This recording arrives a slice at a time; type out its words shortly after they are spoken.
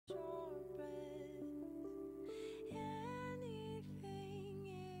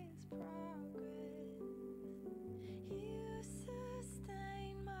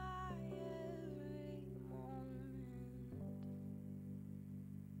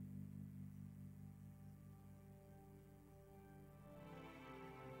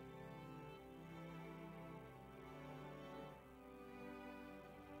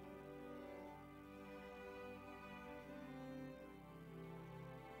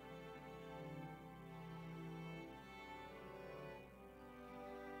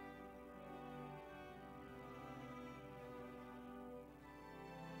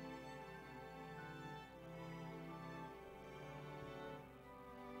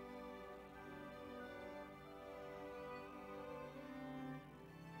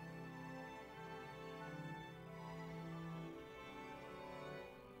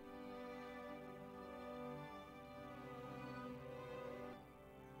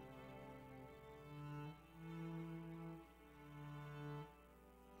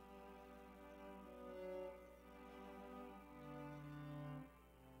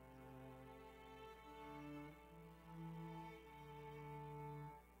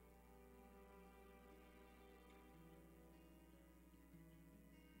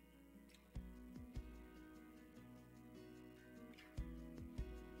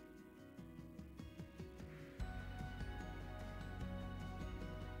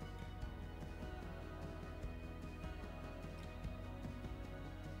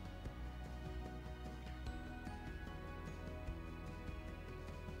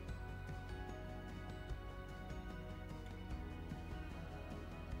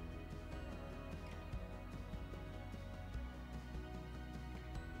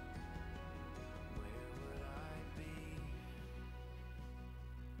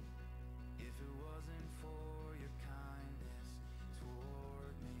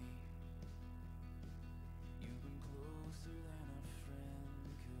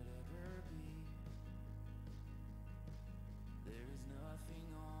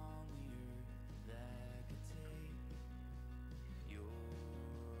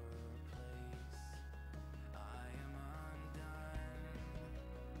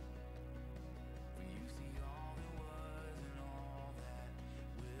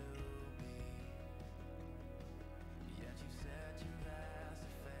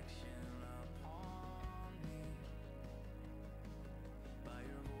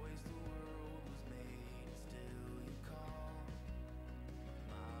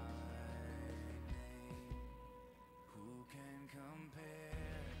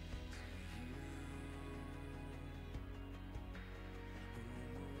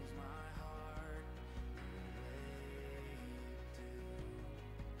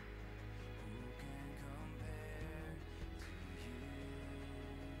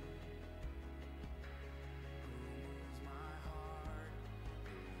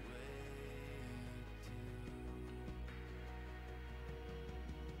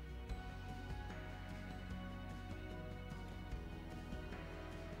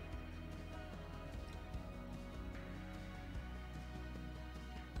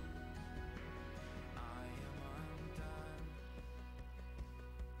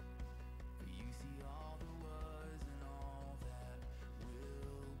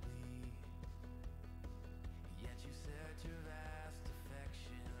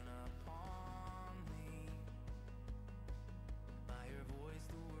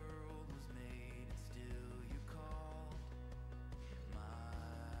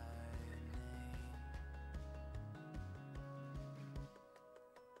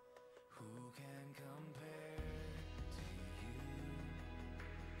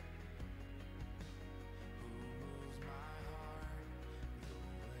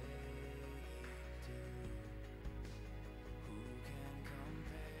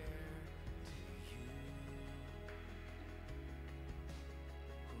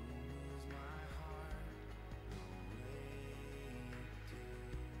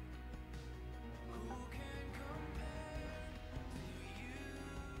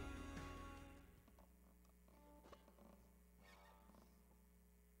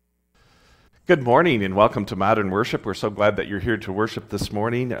Good morning and welcome to Modern Worship. We're so glad that you're here to worship this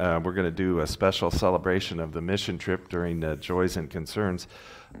morning. We're going to do a special celebration of the mission trip during Joys and Concerns.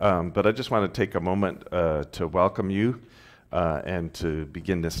 But I just want to take a moment to welcome you and to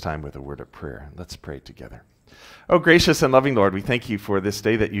begin this time with a word of prayer. Let's pray together. Oh, gracious and loving Lord, we thank you for this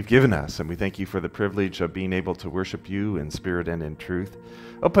day that you've given us, and we thank you for the privilege of being able to worship you in spirit and in truth.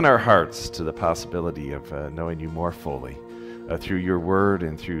 Open our hearts to the possibility of knowing you more fully. Through your word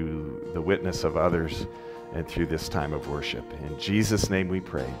and through the witness of others and through this time of worship. In Jesus' name we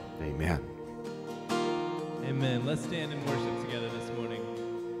pray. Amen. Amen. Let's stand and worship together this morning.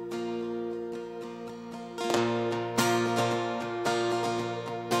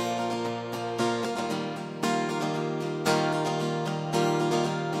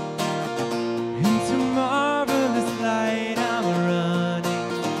 Into marvelous light I'm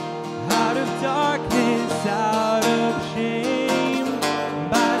running, out of darkness, out of shame.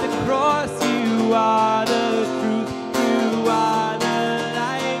 You are the truth, you are the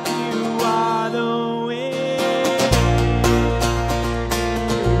light, you are the way.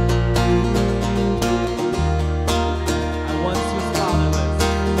 I once was fatherless,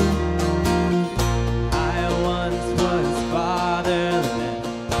 I once was fatherless,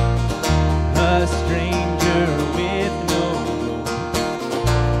 a stranger with no hope.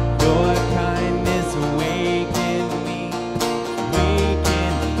 Your kindness awakened me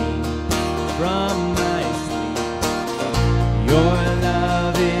from my sleep. Your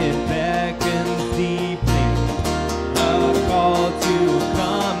love, it beckons deeply, a call to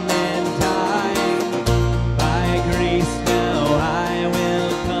come and die. By grace now I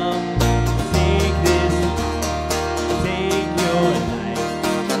will come, take your life.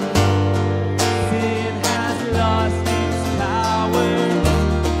 Sin has lost its power,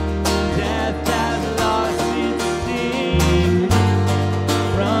 death has lost its sting.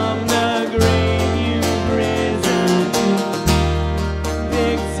 From the grave you've risen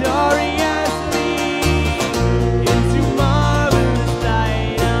victoriously. Into marvelous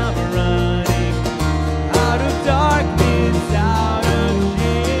light I'm running, out of darkness, out of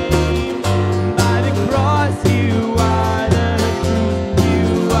shame. By the cross you are the truth, you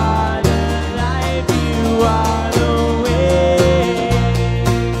are the life, you are the way.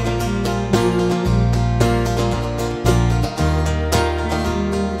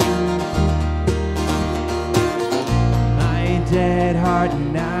 My dead heart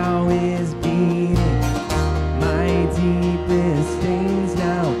now is beating, my deepest stains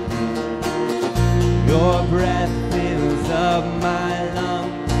now clear. Your breath fills up my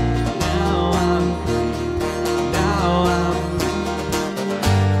lungs, now I'm free, now I'm free.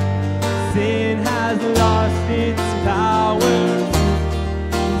 Sin has lost its power,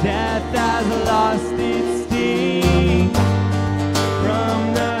 death has lost its sting. From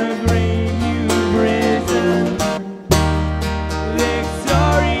the grave you've risen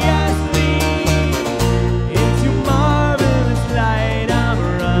victoriously. Into marvelous light I'm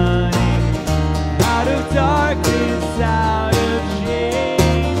running, out of darkness, out of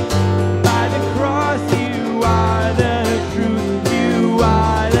shame. By the cross you are the truth, you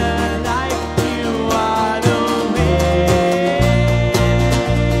are the light, you are the way.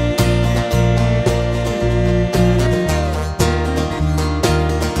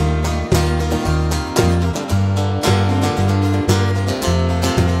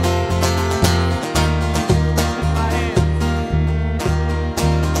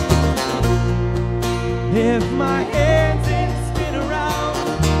 If my hands and spin around,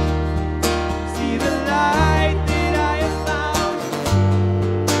 see the light that I have found.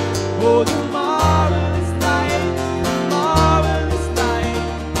 Oh, the marvelous light, the marvelous light.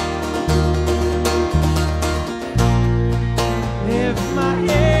 If my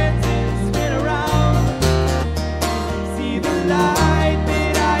hands and spin around, see the light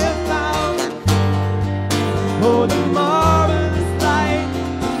that I have found. Oh, the marvelous light,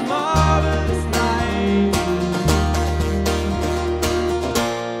 the marvelous light.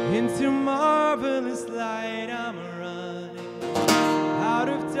 Into marvelous light I'm running, out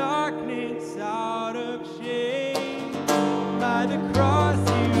of darkness, out of shame. By the cross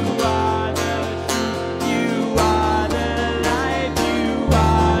you are the truth, you are the light, you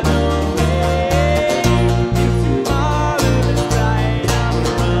are the way. Into marvelous light I'm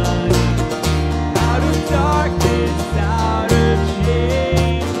running, out of darkness, out of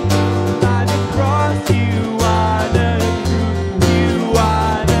shame. By the cross you are the truth, you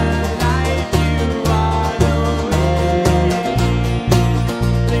are the light, you are the way.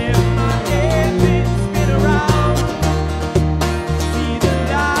 Lift my hands and spin around,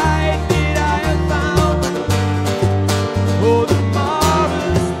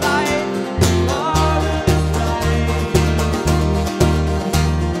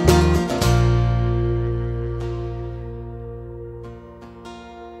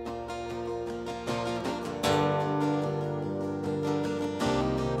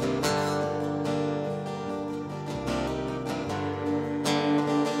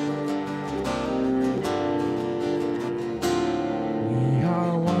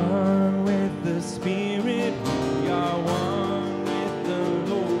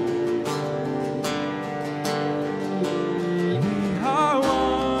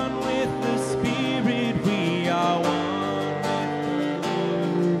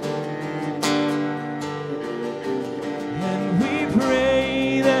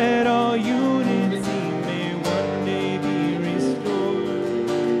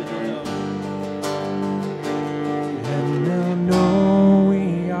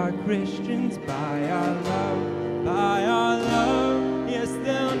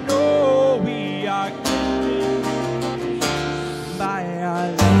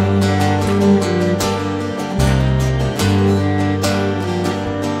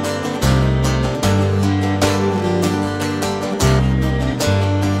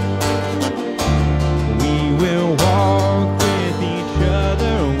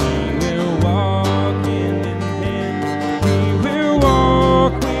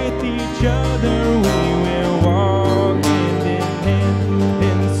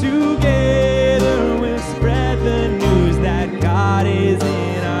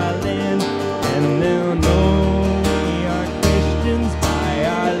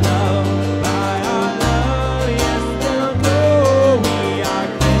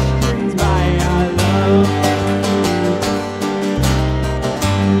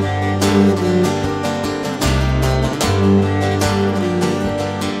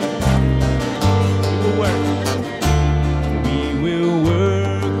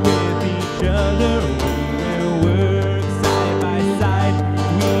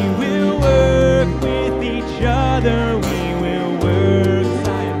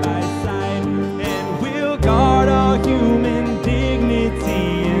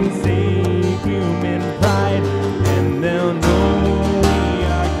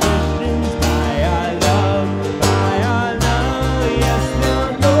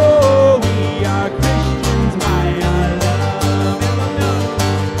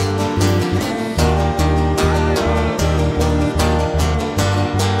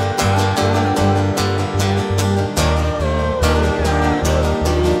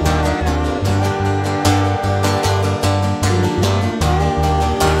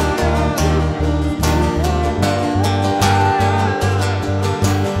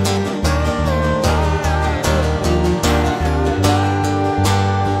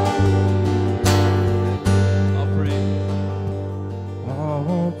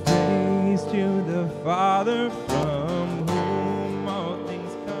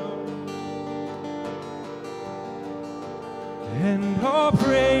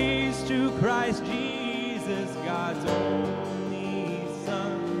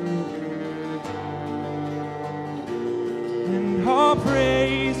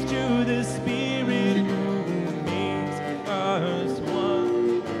 praise to the Spirit who makes us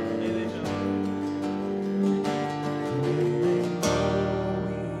one. May they know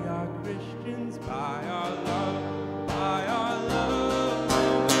we are Christians by our love, by our love.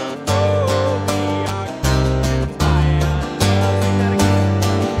 Oh, we are Christians by our love. Sing that again.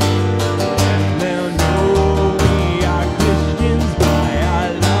 They'll know we are Christians by our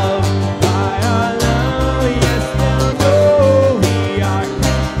love, by our love. Yes, they'll know we are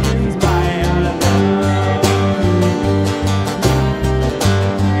Christians by our love.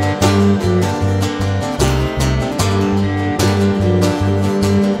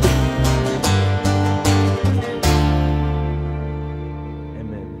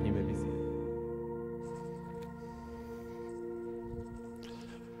 Amen. You may be seated.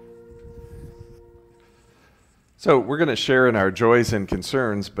 So we're going to share in our joys and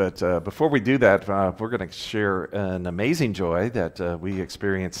concerns, but before we do that, we're going to share an amazing joy that we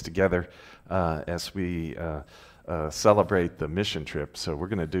experienced together as we celebrate the mission trip. So we're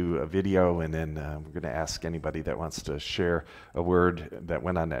going to do a video, and then we're going to ask anybody that wants to share a word that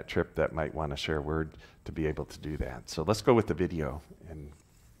went on that trip that might want to share a word to be able to do that. So let's go with the video. And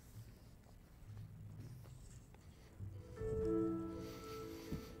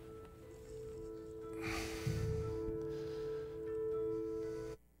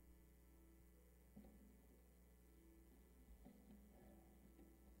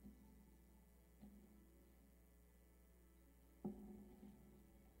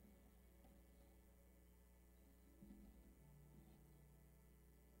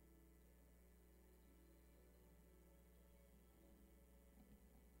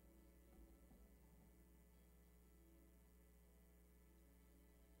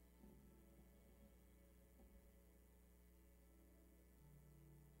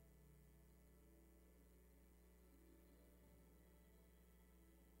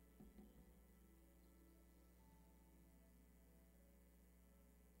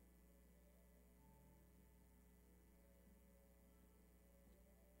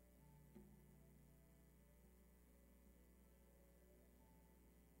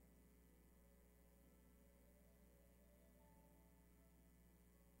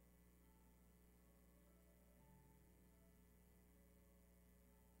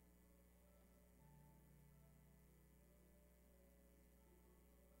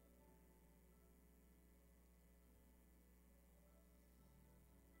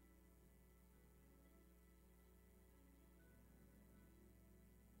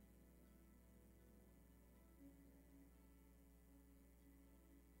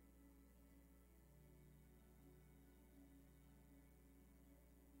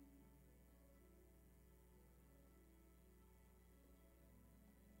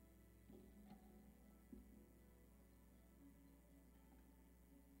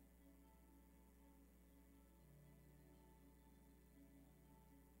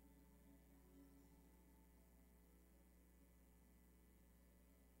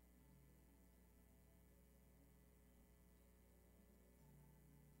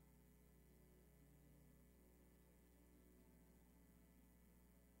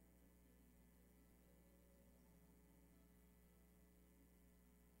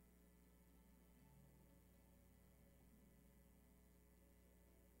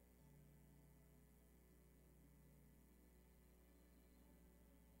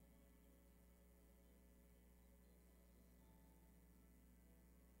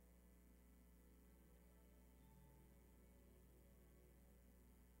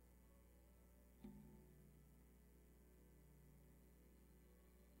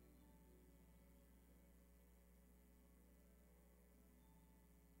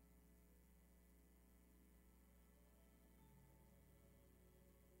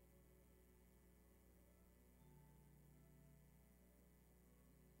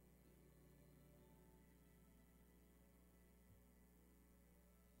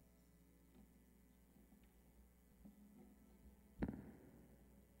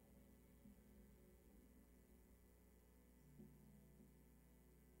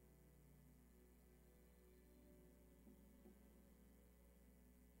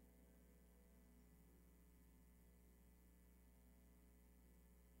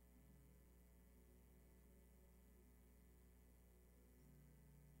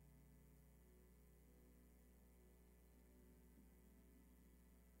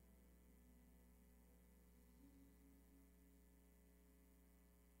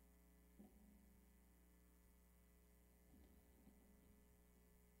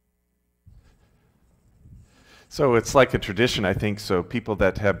So it's like a tradition, I think. So people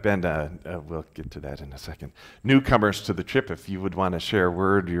that have been, we'll get to that in a second, newcomers to the trip, if you would want to share a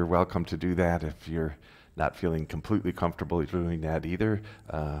word, you're welcome to do that. If you're not feeling completely comfortable doing that either,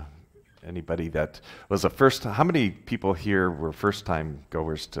 anybody that was a first, how many people here were first-time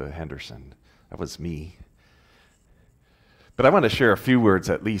goers to Henderson? That was me. But I want to share a few words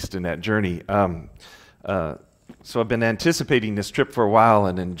at least in that journey. So I've been anticipating this trip for a while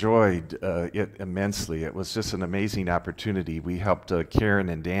and enjoyed it immensely. It was just an amazing opportunity. We helped Karen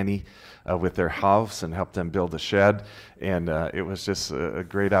and Danny with their house and helped them build a shed, and it was just a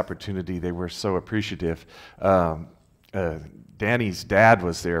great opportunity. They were so appreciative. Danny's dad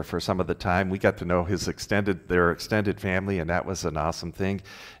was there for some of the time. We got to know their extended family, and that was an awesome thing.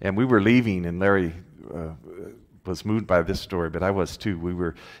 And we were leaving, and Larry was moved by this story, but I was too. We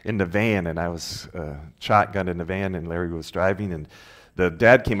were in the van, and I was shotgun in the van, and Larry was driving, and the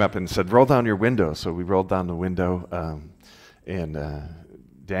dad came up and said, "Roll down your window." So we rolled down the window, and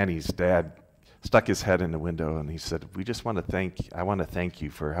Danny's dad stuck his head in the window, and he said, I want to thank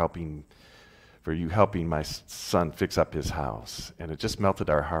you for helping my son fix up his house." And it just melted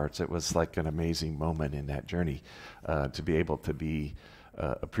our hearts. It was like an amazing moment in that journey, to be able to be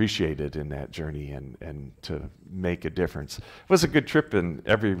appreciated in that journey and to make a difference. It was a good trip in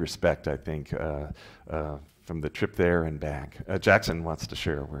every respect, I think, from the trip there and back. Jackson wants to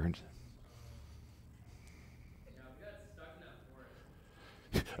share a word.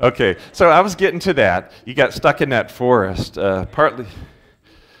 Okay, so I was getting to that. You got stuck in that forest, partly.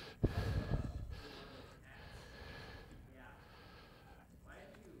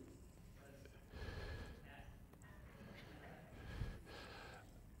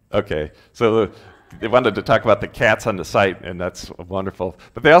 Okay, so they wanted to talk about the cats on the site, and that's wonderful.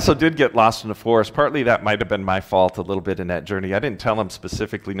 But they also did get lost in the forest. Partly that might have been my fault a little bit in that journey. I didn't tell them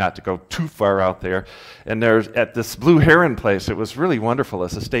specifically not to go too far out there. And there's at this Blue Heron place, it was really wonderful.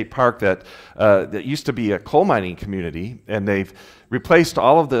 It's a state park that used to be a coal mining community, and they've replaced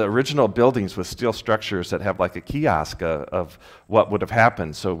all of the original buildings with steel structures that have like a kiosk of what would have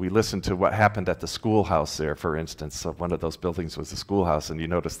happened. So we listened to what happened at the schoolhouse there, for instance. So one of those buildings was the schoolhouse, and you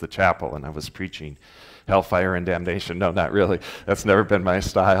noticed the chapel, and I was preaching hellfire and damnation. No, not really. That's never been my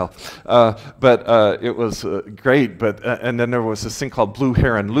style. But it was great. But and then there was this thing called Blue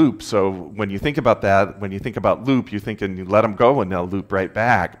Heron Loop. So when you think about that, when you think about loop, you're thinking you let them go and they'll loop right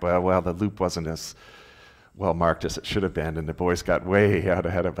back. But well, the loop wasn't as well marked as it should have been, and the boys got way out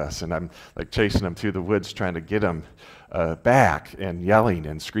ahead of us, and I'm like chasing them through the woods trying to get them back, and yelling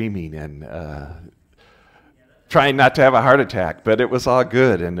and screaming and trying not to have a heart attack. But it was all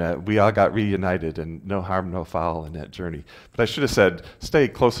good, and we all got reunited, and no harm, no foul in that journey. But I should have said, stay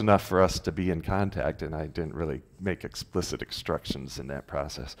close enough for us to be in contact, and I didn't really make explicit instructions in that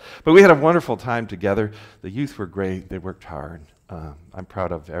process. But we had a wonderful time together. The youth were great. They worked hard. I'm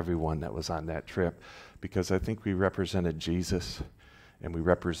proud of everyone that was on that trip, because I think we represented Jesus and we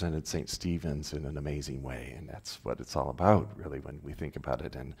represented St. Stephen's in an amazing way. And that's what it's all about, really, when we think about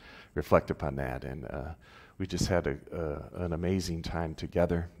it and reflect upon that. And we just had an amazing time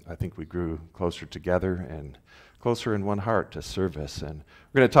together. I think we grew closer together and closer in one heart to service. And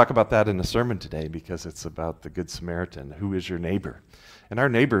we're going to talk about that in the sermon today, because it's about the Good Samaritan. Who is your neighbor? And our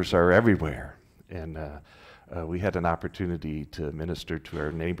neighbors are everywhere. And we had an opportunity to minister to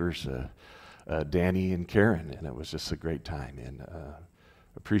our neighbors, Danny and Karen, and it was just a great time, and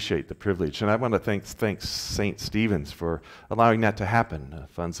appreciate the privilege. And I want to thank St. Stephen's for allowing that to happen.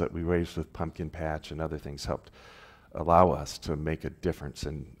 Funds that we raised with Pumpkin Patch and other things helped allow us to make a difference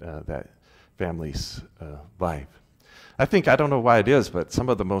in that family's life. I don't know why it is, but some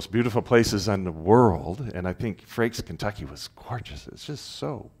of the most beautiful places in the world, and I think Frakes, Kentucky was gorgeous. It's just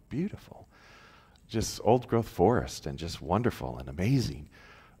so beautiful. Just old growth forest and just wonderful and amazing,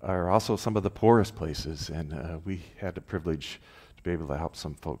 are also some of the poorest places, and we had the privilege to be able to help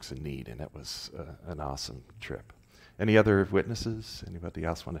some folks in need, and it was an awesome trip. Any other witnesses? Anybody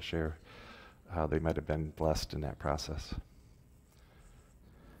else want to share how they might have been blessed in that process?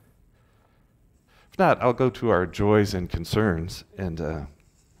 If not, I'll go to our joys and concerns. And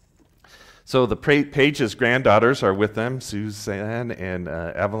so the Page's granddaughters are with them. Suzanne and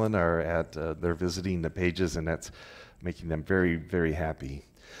Evelyn are they're visiting the Pages, and that's making them very, very happy.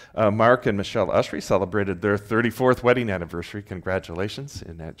 Mark and Michelle Usry celebrated their 34th wedding anniversary. Congratulations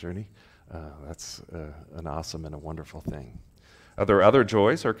in that journey. That's an awesome and a wonderful thing. Are there other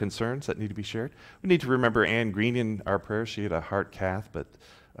joys or concerns that need to be shared? We need to remember Anne Green in our prayers. She had a heart cath, but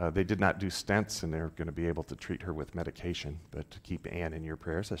they did not do stents, and they're going to be able to treat her with medication. But to keep Anne in your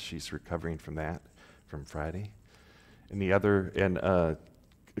prayers as she's recovering from that from Friday. And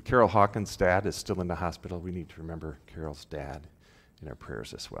Carol Hawkins' dad is still in the hospital. We need to remember Carol's dad in our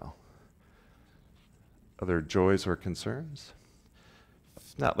prayers as well. Other joys or concerns?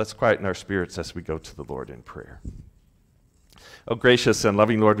 If not, let's quieten our spirits as we go to the Lord in prayer. Oh, gracious and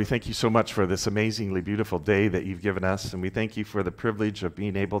loving Lord, we thank you so much for this amazingly beautiful day that you've given us, and we thank you for the privilege of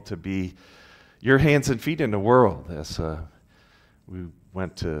being able to be your hands and feet in the world as we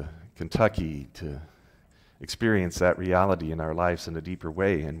went to Kentucky to experience that reality in our lives in a deeper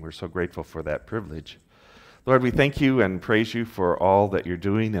way, and we're so grateful for that privilege. Lord, we thank you and praise you for all that you're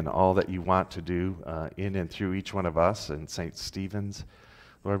doing and all that you want to do in and through each one of us and St. Stephen's.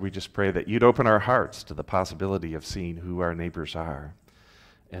 Lord, we just pray that you'd open our hearts to the possibility of seeing who our neighbors are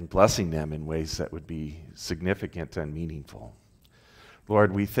and blessing them in ways that would be significant and meaningful.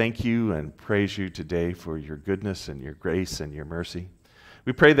 Lord, we thank you and praise you today for your goodness and your grace and your mercy.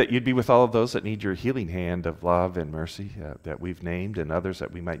 We pray that you'd be with all of those that need your healing hand of love and mercy that we've named and others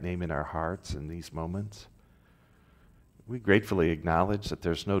that we might name in our hearts in these moments. We gratefully acknowledge that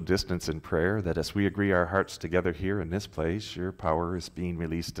there's no distance in prayer, that as we agree our hearts together here in this place, your power is being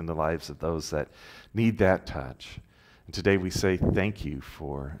released in the lives of those that need that touch. And today we say thank you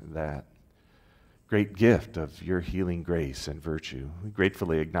for that great gift of your healing grace and virtue. We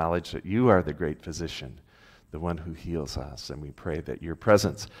gratefully acknowledge that you are the great physician, the one who heals us, and we pray that your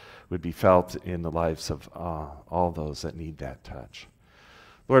presence would be felt in the lives of all those that need that touch.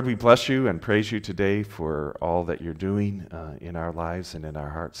 Lord, we bless you and praise you today for all that you're doing in our lives and in our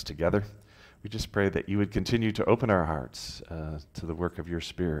hearts together. We just pray that you would continue to open our hearts to the work of your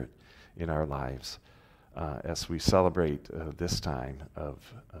Spirit in our lives as we celebrate this time of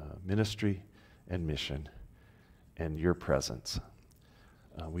ministry and mission and your presence.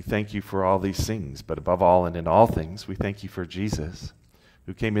 We thank you for all these things, but above all and in all things, we thank you for Jesus,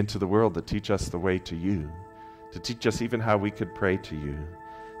 who came into the world to teach us the way to you, to teach us even how we could pray to you.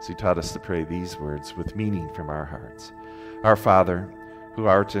 So he taught us to pray these words with meaning from our hearts. Our Father, who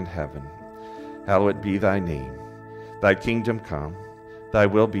art in heaven, hallowed be thy name. Thy kingdom come, thy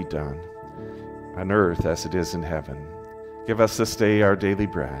will be done, on earth as it is in heaven. Give us this day our daily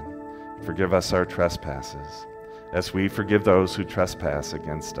bread. Forgive us our trespasses, as we forgive those who trespass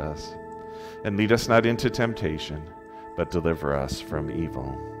against us. And lead us not into temptation, but deliver us from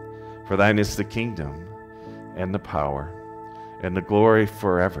evil. For thine is the kingdom, and the power, and the glory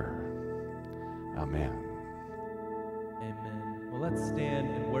forever. Amen. Amen. Well, let's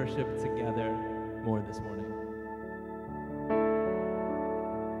stand and worship together more this morning.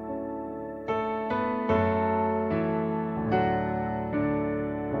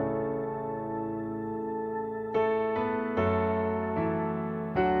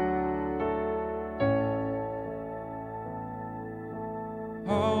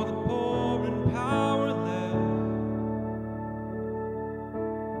 All the poor and powerless,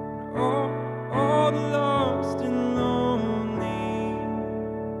 all the lost and lonely,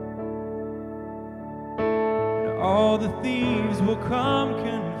 and all the thieves will come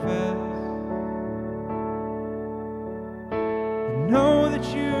confess and know that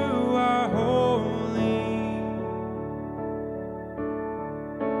you are holy,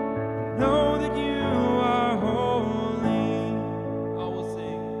 and know that you are holy. I will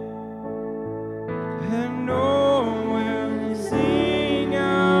sing, and oh, we'll sing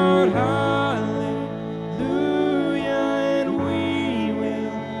out hallelujah, and we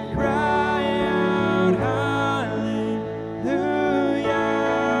will cry out hallelujah.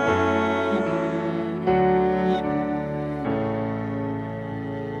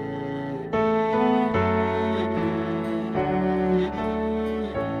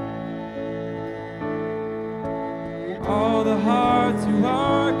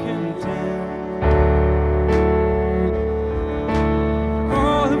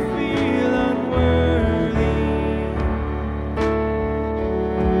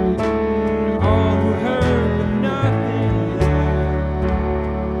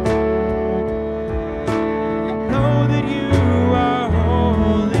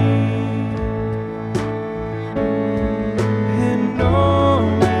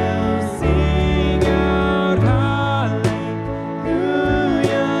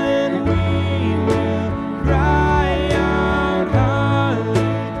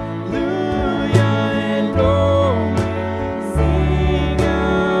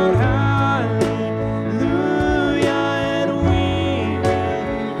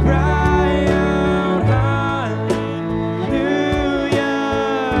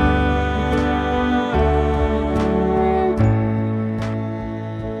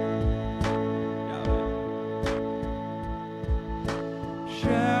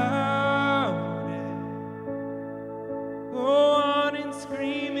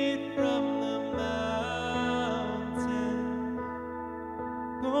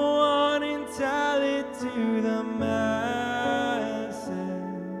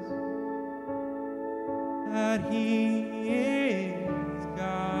 that He is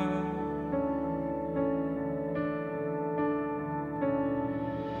God.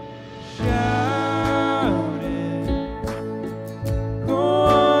 Shout it, go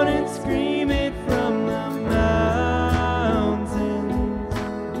on and scream it from the mountains.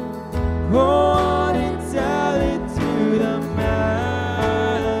 Go on and tell it to the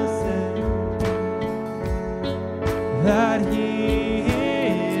masses that He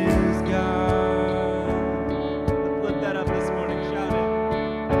is God. Let's lift that up this morning. Shout it.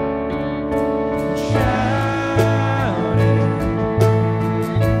 Shout it.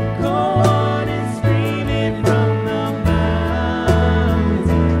 Go on and scream it from the mountains.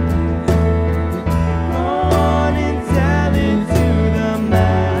 Go on and tell it to the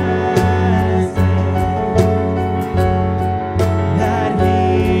masses that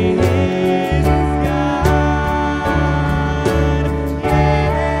He is God.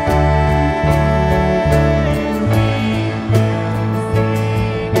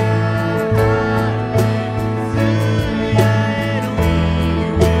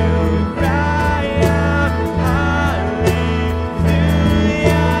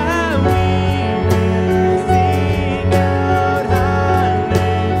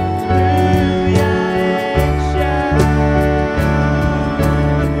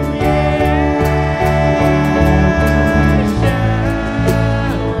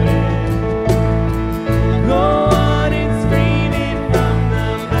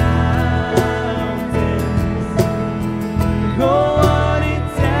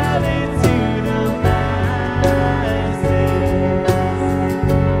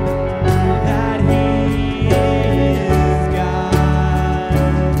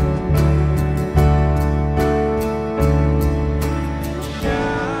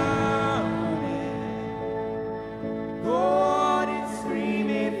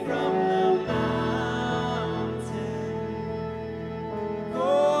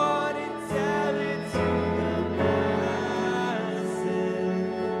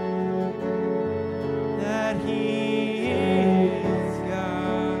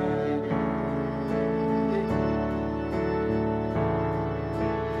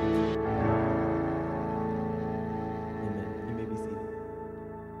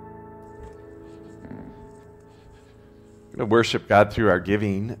 To worship God through our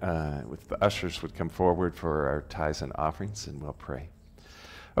giving, if the ushers would come forward for our tithes and offerings, and we'll pray.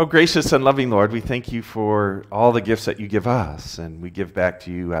 Oh, gracious and loving Lord, we thank you for all the gifts that you give us, and we give back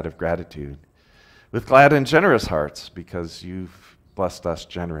to you out of gratitude with glad and generous hearts because you've blessed us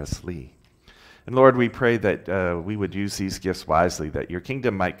generously. And Lord, we pray that we would use these gifts wisely, that your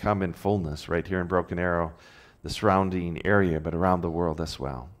kingdom might come in fullness right here in Broken Arrow, the surrounding area, but around the world as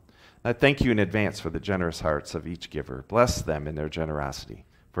well. I thank you in advance for the generous hearts of each giver. Bless them in their generosity.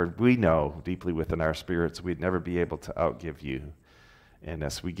 For we know deeply within our spirits we'd never be able to outgive you. And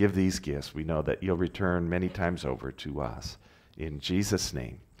as we give these gifts, we know that you'll return many times over to us. In Jesus'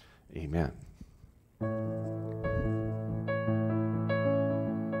 name, amen.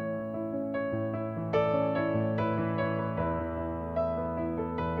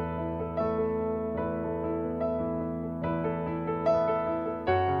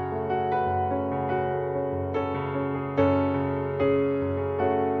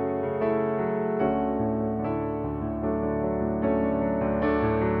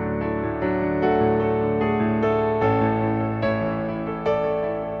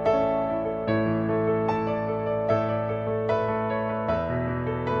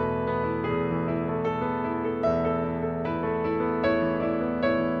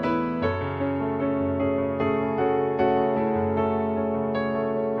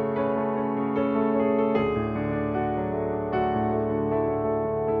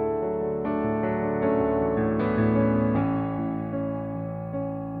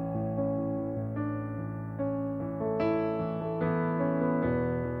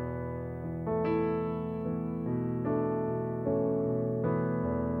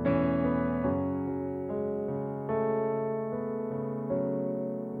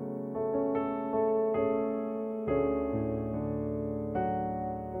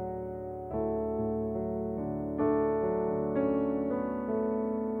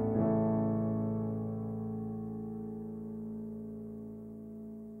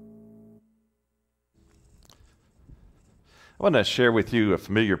 I want to share with you a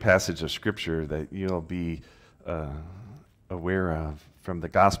familiar passage of Scripture that you'll be aware of from the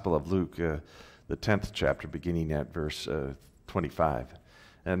Gospel of Luke, the 10th chapter, beginning at verse 25.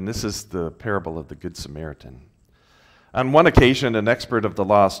 And this is the parable of the Good Samaritan. On one occasion, an expert of the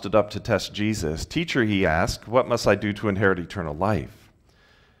law stood up to test Jesus. "Teacher," he asked, "what must I do to inherit eternal life?"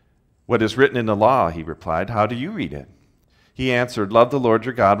 "What is written in the law?" he replied. "How do you read it?" He answered, "Love the Lord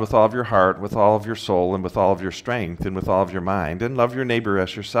your God with all of your heart, with all of your soul, and with all of your strength, and with all of your mind, and love your neighbor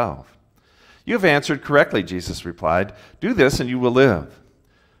as yourself." "You have answered correctly," Jesus replied. "Do this and you will live."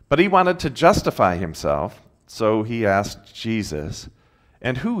 But he wanted to justify himself, so he asked Jesus,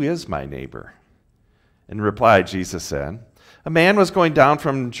 "And who is my neighbor?" In reply, Jesus said, "A man was going down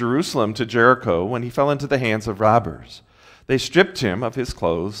from Jerusalem to Jericho when he fell into the hands of robbers. They stripped him of his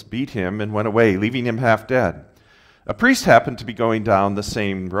clothes, beat him, and went away, leaving him half dead. A priest happened to be going down the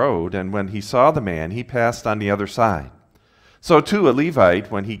same road, and when he saw the man, he passed on the other side. So too a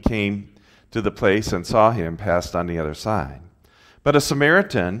Levite, when he came to the place and saw him, passed on the other side. But a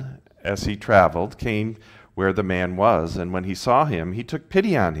Samaritan, as he traveled, came where the man was, and when he saw him, he took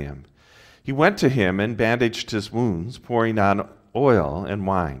pity on him. He went to him and bandaged his wounds, pouring on oil and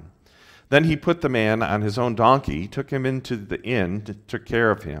wine. Then he put the man on his own donkey, took him into the inn, took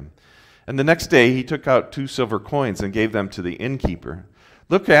care of him. And the next day he took out 2 silver coins and gave them to the innkeeper.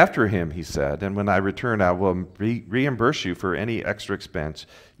 'Look after him,' he said, 'and when I return I will reimburse you for any extra expense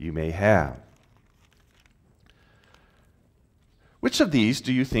you may have.'" Which of these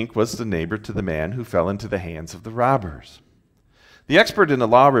do you think was the neighbor to the man who fell into the hands of the robbers? The expert in the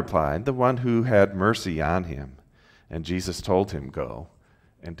law replied, "The one who had mercy on him." And Jesus told him, "Go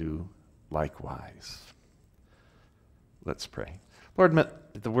and do likewise." Let's pray. Lord,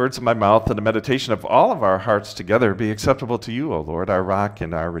 let the words of my mouth and the meditation of all of our hearts together be acceptable to you, O Lord, our rock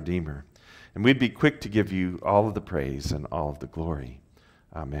and our redeemer. And we'd be quick to give you all of the praise and all of the glory.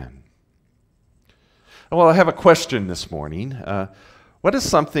 Amen. Well, I have a question this morning. What is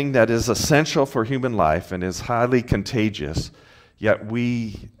something that is essential for human life and is highly contagious, yet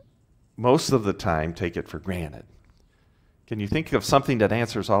we, most of the time, take it for granted? Can you think of something that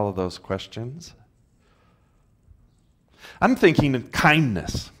answers all of those questions? I'm thinking of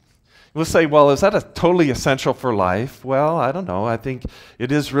kindness. We'll say, well, is that a totally essential for life? Well, I don't know. I think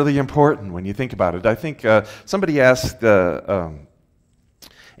it is really important when you think about it. I think somebody asked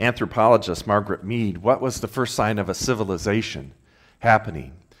anthropologist Margaret Mead, what was the first sign of a civilization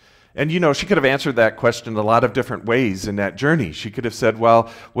happening? And you know, she could have answered that question a lot of different ways in that journey. She could have said,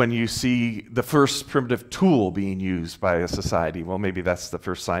 well, when you see the first primitive tool being used by a society, well, maybe that's the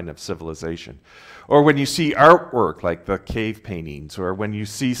first sign of civilization. Or when you see artwork like the cave paintings, or when you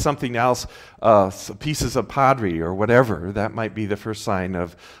see something else, pieces of pottery or whatever, that might be the first sign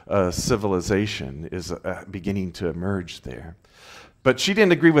of civilization is beginning to emerge there. But she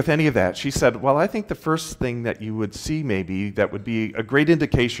didn't agree with any of that. She said, well, I think the first thing that you would see maybe that would be a great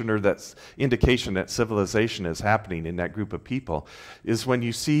indication, or that's indication that civilization is happening in that group of people, is when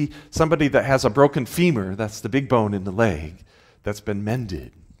you see somebody that has a broken femur, that's the big bone in the leg, that's been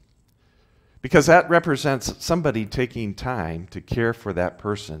mended. Because that represents somebody taking time to care for that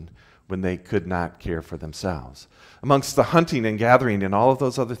person when they could not care for themselves. Amongst the hunting and gathering and all of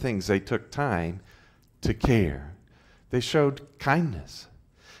those other things, they took time to care. They showed kindness.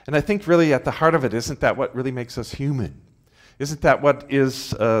 And I think really at the heart of it, isn't that what really makes us human? Isn't that what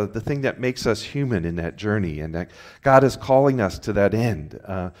is the thing that makes us human in that journey, and that God is calling us to that end?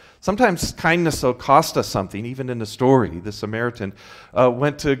 Sometimes kindness will cost us something. Even in the story, the Samaritan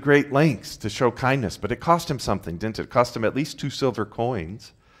went to great lengths to show kindness, but it cost him something, didn't it? It cost him at least 2 silver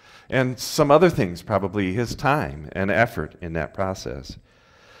coins and some other things, probably his time and effort in that process.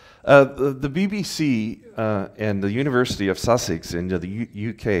 The BBC and the University of Sussex in the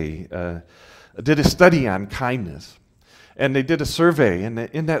UK did a study on kindness. And they did a survey, and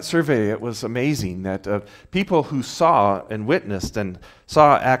in that survey it was amazing that people who saw and witnessed and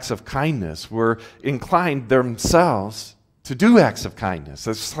saw acts of kindness were inclined themselves to do acts of kindness.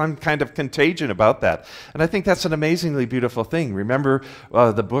 There's some kind of contagion about that. And I think that's an amazingly beautiful thing. Remember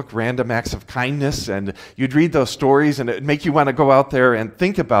the book Random Acts of Kindness? And you'd read those stories and it'd make you want to go out there and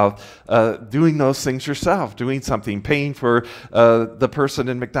think about doing those things yourself, doing something, paying for the person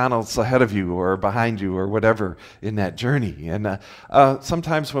in McDonald's ahead of you or behind you or whatever in that journey. And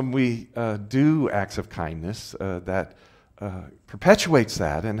sometimes when we do acts of kindness, that perpetuates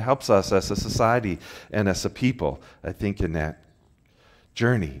that and helps us as a society and as a people, I think, in that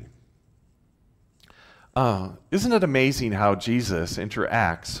journey. Isn't it amazing how Jesus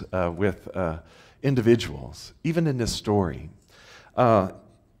interacts with individuals, even in this story? In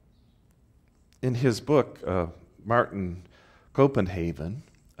his book, Martin Copenhagen,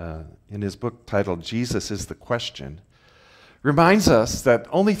 in his book titled Jesus is the Question, reminds us that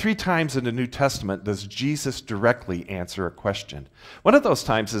only 3 times in the New Testament does Jesus directly answer a question. One of those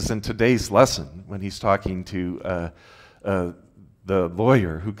times is in today's lesson when he's talking to the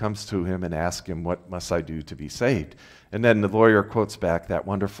lawyer who comes to him and asks him, "What must I do to be saved?" And then the lawyer quotes back that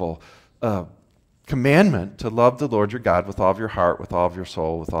wonderful commandment to love the Lord your God with all of your heart, with all of your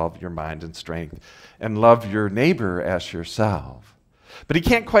soul, with all of your mind and strength, and love your neighbor as yourself. But he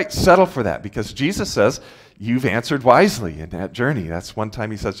can't quite settle for that because Jesus says, you've answered wisely in that journey. That's one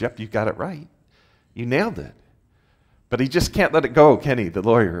time he says, yep, you got it right. You nailed it. But he just can't let it go, can he, the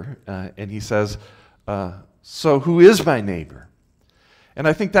lawyer? And he says, so who is my neighbor? And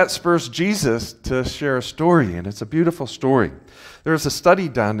I think that spurs Jesus to share a story, and it's a beautiful story. There was a study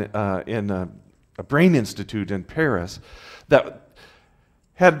done in a brain institute in Paris that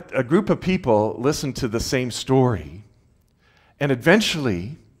had a group of people listen to the same story, and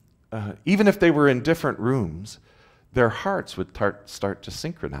eventually, even if they were in different rooms, their hearts would start to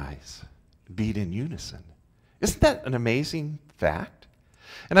synchronize, beat in unison. Isn't that an amazing fact?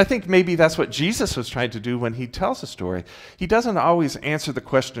 And I think maybe that's what Jesus was trying to do when he tells a story. He doesn't always answer the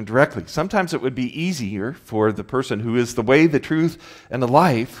question directly. Sometimes it would be easier for the person who is the way, the truth, and the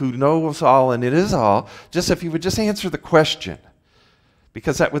life, who knows all and it is all, just if he would just answer the question,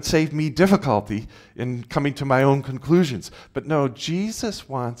 because that would save me difficulty in coming to my own conclusions. But no, Jesus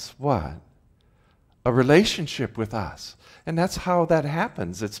wants what? A relationship with us. And that's how that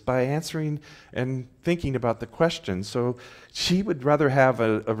happens. It's by answering and thinking about the question. So she would rather have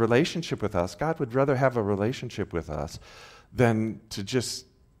a relationship with us. God would rather have a relationship with us than to just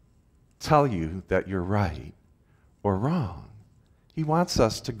tell you that you're right or wrong. He wants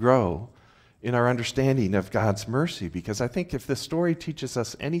us to grow in our understanding of God's mercy, because I think if this story teaches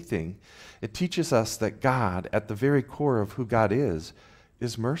us anything, it teaches us that God, at the very core of who God is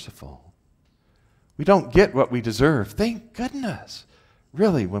merciful. We don't get what we deserve. Thank goodness,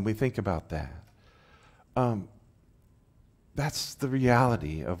 really, when we think about that. That's the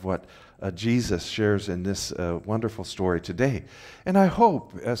reality of what Jesus shares in this wonderful story today. And I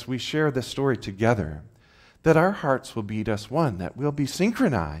hope, as we share this story together, that our hearts will beat us one, that we'll be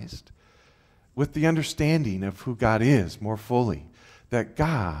synchronized with the understanding of who God is more fully, that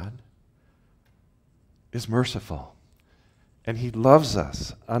God is merciful, and he loves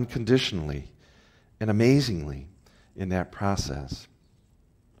us unconditionally and amazingly in that process.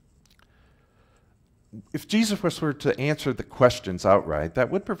 If Jesus were to answer the questions outright, that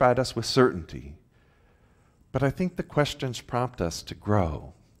would provide us with certainty. But I think the questions prompt us to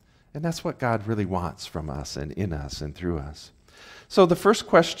grow, and that's what God really wants from us and in us and through us. So the first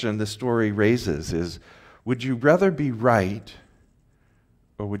question the story raises is, would you rather be right,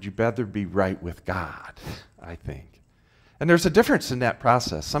 or would you rather be right with God, I think. And there's a difference in that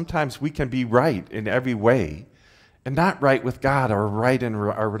process. Sometimes we can be right in every way and not right with God or right in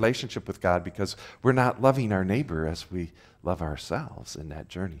our relationship with God because we're not loving our neighbor as we love ourselves in that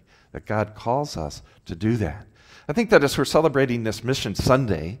journey, that God calls us to do that. I think that as we're celebrating this Mission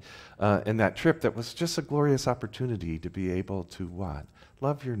Sunday in that trip, that was just a glorious opportunity to be able to what?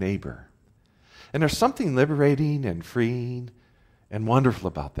 Love your neighbor. And there's something liberating and freeing and wonderful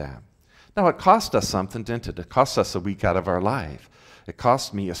about that. Now, it cost us something, didn't it? It cost us a week out of our life. It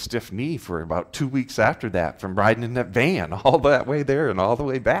cost me a stiff knee for about 2 weeks after that from riding in that van all that way there and all the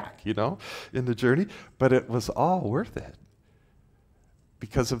way back, in the journey. But it was all worth it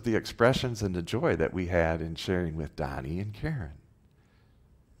because of the expressions and the joy that we had in sharing with Donnie and Karen.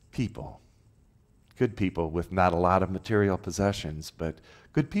 People, good people with not a lot of material possessions, but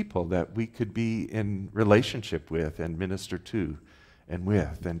good people that we could be in relationship with and minister to and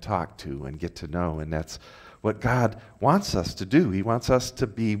with and talk to and get to know. And that's what God wants us to do. He wants us to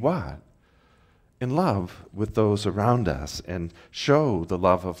be what? In love with those around us and show the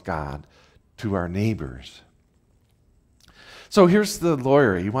love of God to our neighbors. So here's the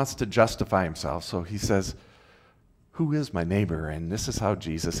lawyer. He wants to justify himself. So he says, who is my neighbor? And this is how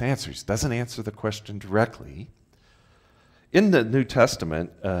Jesus answers. Doesn't answer the question directly. In the New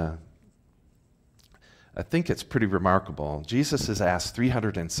Testament, I think it's pretty remarkable. Jesus is asked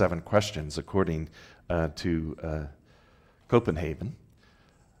 307 questions according to Copenhagen.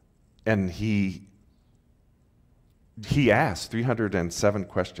 And he asked 307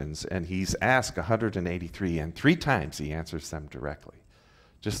 questions, and he's asked 183, and 3 times he answers them directly.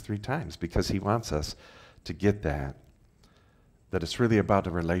 Just 3 times, because he wants us to get that it's really about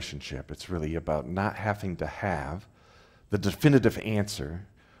a relationship. It's really about not having to have the definitive answer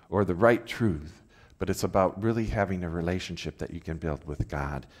or the right truth, but it's about really having a relationship that you can build with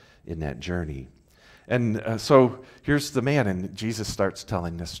God in that journey. And so here's the man, and Jesus starts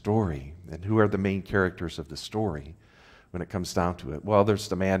telling this story. And who are the main characters of the story when it comes down to it? Well, there's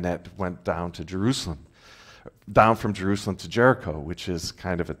the man that went down from Jerusalem to Jericho, which is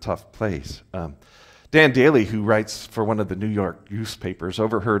kind of a tough place. Dan Daly, who writes for one of the New York newspapers,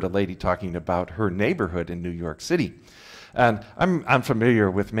 overheard a lady talking about her neighborhood in New York City. And I'm familiar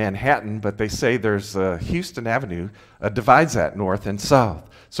with Manhattan, but they say there's Houston Avenue divides that north and south.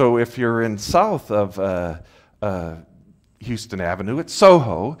 So if you're in south of Houston Avenue, it's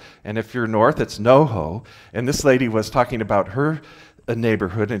Soho, and if you're north, it's NoHo. And this lady was talking about her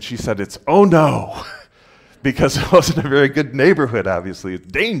neighborhood, and she said it's oh no, because it wasn't a very good neighborhood, obviously. It's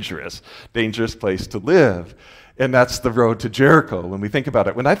dangerous place to live. And that's the road to Jericho, when we think about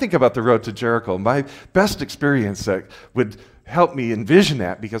it. When I think about the road to Jericho, my best experience that would help me envision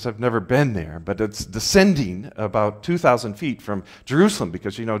that, because I've never been there, but it's descending about 2,000 feet from Jerusalem,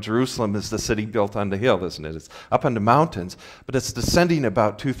 because you know Jerusalem is the city built on the hill, isn't it? It's up on the mountains, but it's descending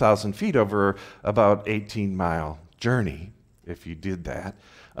about 2,000 feet over about 18-mile journey, if you did that,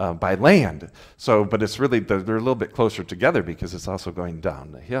 by land. So, but it's really, they're a little bit closer together because it's also going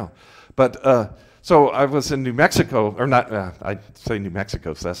down the hill. But so I was in New Mexico, or not, I say New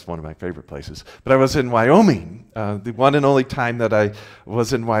Mexico, so that's one of my favorite places. But I was in Wyoming, the one and only time that I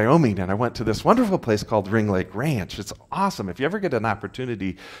was in Wyoming, and I went to this wonderful place called Ring Lake Ranch. It's awesome. If you ever get an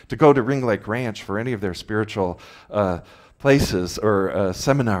opportunity to go to Ring Lake Ranch for any of their spiritual places or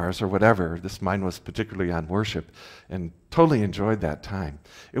seminars or whatever, mine was particularly on worship, and totally enjoyed that time.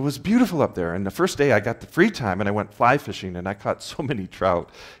 It was beautiful up there, and the first day I got the free time and I went fly fishing, and I caught so many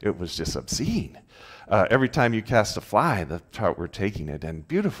trout, it was just obscene. Every time you cast a fly, the trout were taking it, and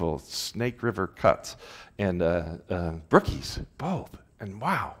beautiful Snake River cuts and brookies, both. And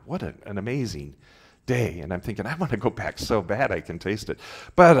wow, what an amazing day. And I'm thinking, I want to go back so bad I can taste it.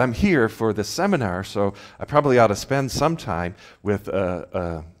 But I'm here for the seminar, so I probably ought to spend some time with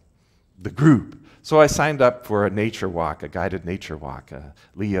the group. So I signed up for a nature walk, a guided nature walk.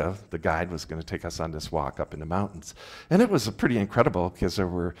 Leah, the guide, was going to take us on this walk up in the mountains. And it was pretty incredible because there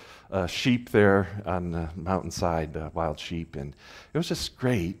were sheep there on the mountainside, wild sheep, and it was just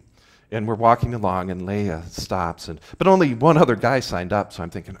great. And we're walking along, and Leah stops, but only one other guy signed up, so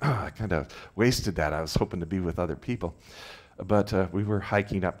I'm thinking, oh, I kind of wasted that. I was hoping to be with other people. But we were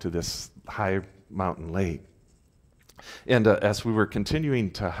hiking up to this high mountain lake. And as we were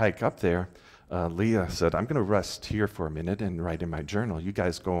continuing to hike up there, Leah said, I'm going to rest here for a minute and write in my journal. You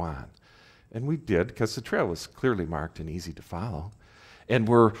guys go on. And we did, because the trail was clearly marked and easy to follow. And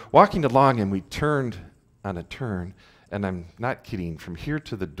we're walking along, and we turned on a turn, and I'm not kidding, from here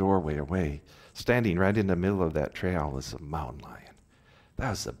to the doorway away, standing right in the middle of that trail was a mountain lion.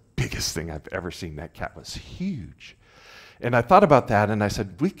 That was the biggest thing I've ever seen. That cat was huge. And I thought about that, and I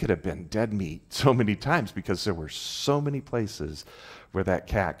said, we could have been dead meat so many times, because there were so many places where that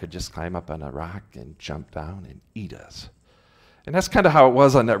cat could just climb up on a rock and jump down and eat us. And that's kind of how it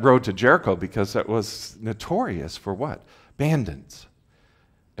was on that road to Jericho, because it was notorious for what? Bandits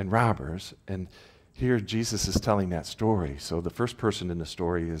and robbers. And here Jesus is telling that story. So the first person in the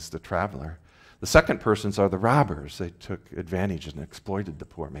story is the traveler. The second persons are the robbers. They took advantage and exploited the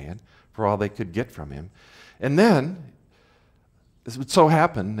poor man for all they could get from him. And then it would so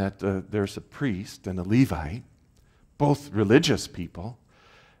happen that there's a priest and a Levite, both religious people,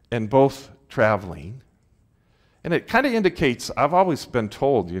 and both traveling. And it kind of indicates, I've always been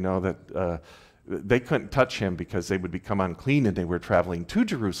told, that they couldn't touch him because they would become unclean, and they were traveling to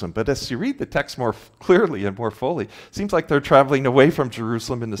Jerusalem. But as you read the text more clearly and more fully, it seems like they're traveling away from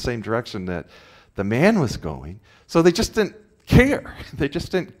Jerusalem in the same direction that the man was going. So they just didn't care. They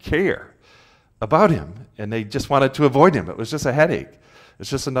just didn't care about him, and they just wanted to avoid him. It was just a headache.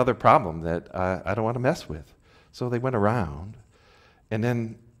 It's just another problem that I don't want to mess with. So they went around. And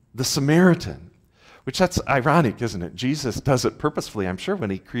then the Samaritan, which that's ironic, isn't it? Jesus does it purposefully, I'm sure, when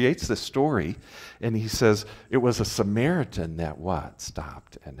he creates this story, and he says it was a Samaritan that what?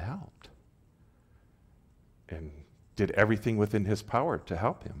 Stopped and helped. And did everything within his power to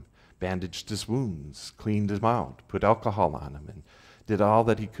help him. Bandaged his wounds, cleaned him out, put alcohol on him, and did all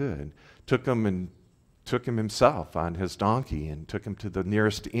that he could. Took him himself on his donkey and took him to the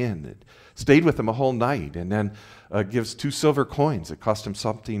nearest inn. It stayed with him a whole night, and then gives 2 silver coins. It cost him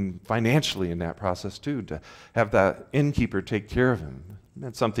something financially in that process too, to have that innkeeper take care of him. It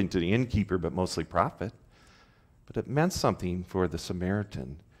meant something to the innkeeper, but mostly profit. But it meant something for the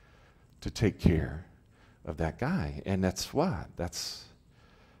Samaritan to take care of that guy. And that's what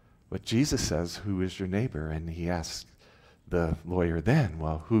Jesus says, who is your neighbor? And he asks the lawyer then,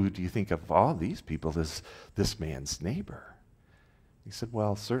 well, who do you think of all these people is this man's neighbor? He said,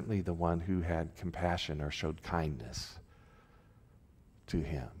 well, certainly the one who had compassion or showed kindness to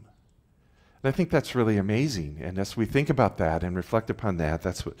him. And I think that's really amazing. And as we think about that and reflect upon that,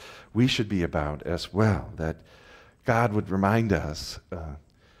 that's what we should be about as well, that God would remind us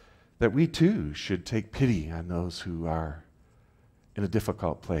that we too should take pity on those who are in a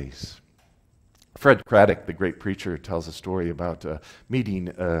difficult place. Fred Craddock, the great preacher, tells a story about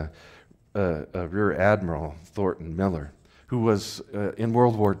meeting Rear Admiral Thornton Miller, who was in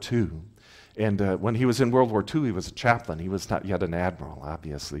World War II. And when he was in World War II, he was a chaplain. He was not yet an admiral,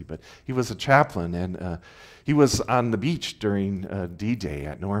 obviously, but he was a chaplain. And he was on the beach during D-Day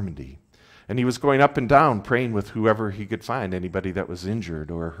at Normandy. And he was going up and down praying with whoever he could find, anybody that was injured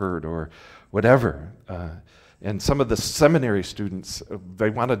or hurt or whatever. And some of the seminary students, they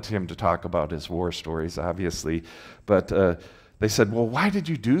wanted him to talk about his war stories, obviously. But they said, well, why did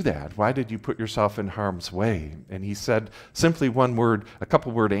you do that? Why did you put yourself in harm's way? And he said simply one word, a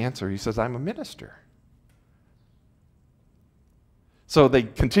couple word answer. He says, I'm a minister. So they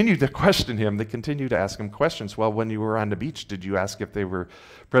continued to question him. They continued to ask him questions. Well, when you were on the beach, did you ask if they were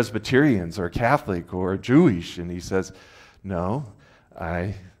Presbyterians or Catholic or Jewish? And he says, no,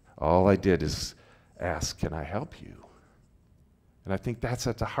 all I did is ask, can I help you? And I think that's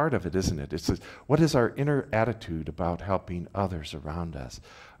at the heart of it, isn't it? It's what is our inner attitude about helping others around us?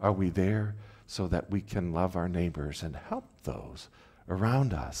 Are we there so that we can love our neighbors and help those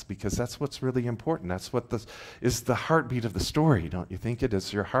around us? Because that's what's really important. That's what is the heartbeat of the story, don't you think it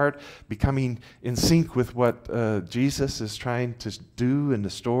is? Your heart becoming in sync with what Jesus is trying to do in the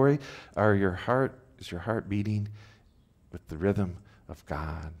story? Is your heart beating with the rhythm of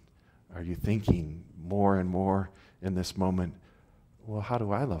God? Are you thinking more and more in this moment, well, how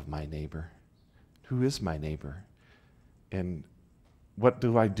do I love my neighbor? Who is my neighbor? And what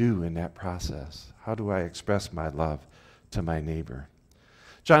do I do in that process? How do I express my love to my neighbor?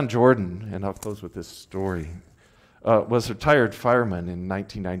 John Jordan, and I'll close with this story, was a retired fireman in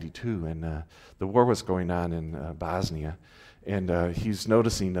 1992, and the war was going on in Bosnia. And he's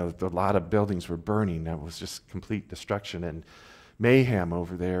noticing that a lot of buildings were burning. That was just complete destruction and mayhem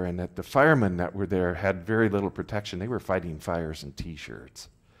over there, and that the firemen that were there had very little protection. They were fighting fires in T-shirts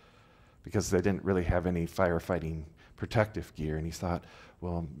because they didn't really have any firefighting protective gear. And he thought,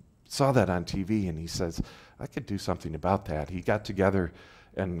 well, saw that on TV, and he says, I could do something about that. He got together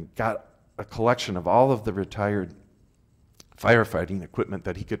and got a collection of all of the retired firefighting equipment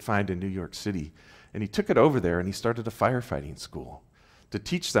that he could find in New York City, and he took it over there and he started a firefighting school to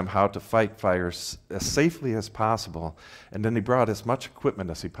teach them how to fight fires as safely as possible. And then he brought as much equipment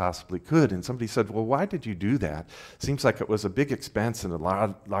as he possibly could. And somebody said, well, why did you do that? Seems like it was a big expense and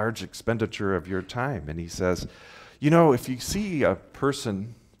a large expenditure of your time. And he says, you know, if you see a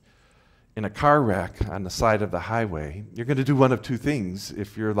person in a car wreck on the side of the highway, you're going to do one of two things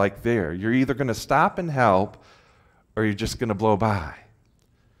if you're like there. You're either going to stop and help, or you're just going to blow by.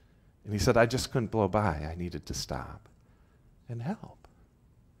 And he said, I just couldn't blow by. I needed to stop and help.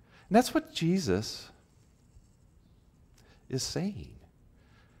 And that's what Jesus is saying,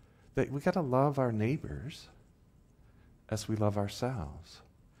 that we got to love our neighbors as we love ourselves,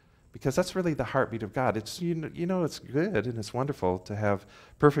 because that's really the heartbeat of God. It's you know it's good and it's wonderful to have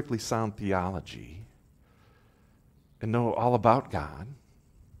perfectly sound theology and know all about God,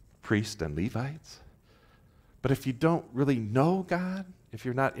 priests and Levites. But if you don't really know God, if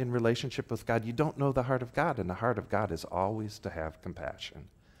you're not in relationship with God, you don't know the heart of God, and the heart of God is always to have compassion.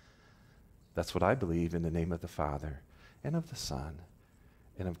 That's what I believe, in the name of the Father and of the Son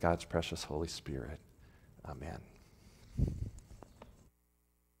and of God's precious Holy Spirit. Amen.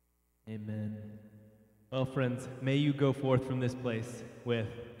 Amen. Well, friends, may you go forth from this place with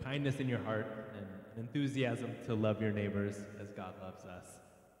kindness in your heart and enthusiasm to love your neighbors as God loves us.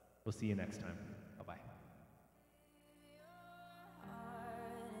 We'll see you next time.